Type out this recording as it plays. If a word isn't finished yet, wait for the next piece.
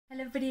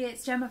Hello everybody,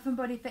 it's Gemma from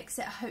Bodyfixit.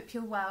 I hope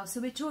you're well. So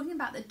we're talking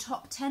about the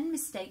top 10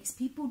 mistakes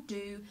people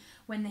do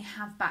when they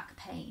have back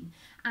pain.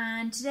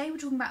 And today we're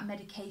talking about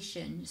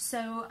medication.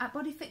 So at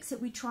Bodyfixit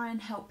we try and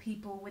help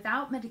people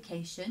without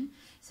medication.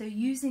 So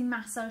using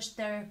massage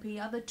therapy,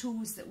 other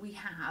tools that we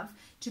have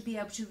to be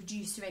able to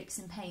reduce your aches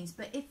and pains.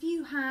 But if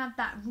you have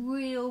that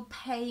real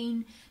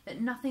pain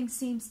that nothing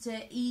seems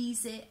to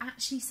ease it,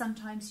 actually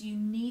sometimes you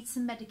need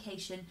some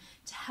medication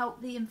to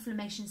help the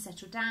inflammation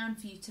settle down,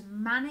 for you to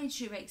manage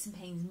your aches and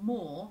pains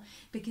more,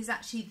 because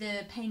actually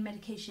the pain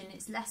medication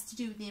is less to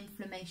do with the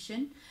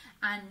inflammation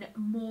and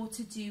more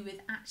to do with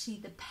actually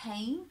the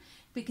pain,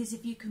 because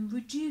if you can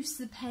reduce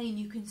the pain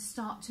you can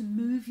start to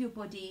move your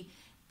body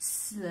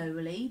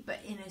slowly, but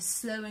in a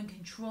slow and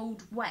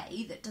controlled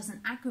way that doesn't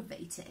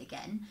aggravate it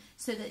again,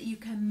 so that you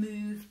can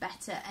move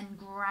better and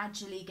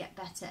gradually get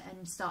better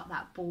and start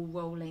that ball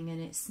rolling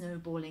and it's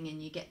snowballing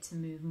and you get to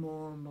move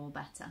more and more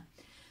better.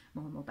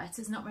 More and more better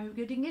is not very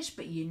good English,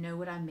 but you know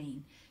what I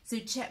mean. So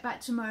check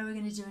back tomorrow, we're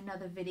going to do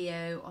another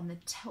video on the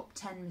top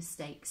 10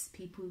 mistakes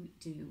people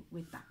do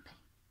with back pain.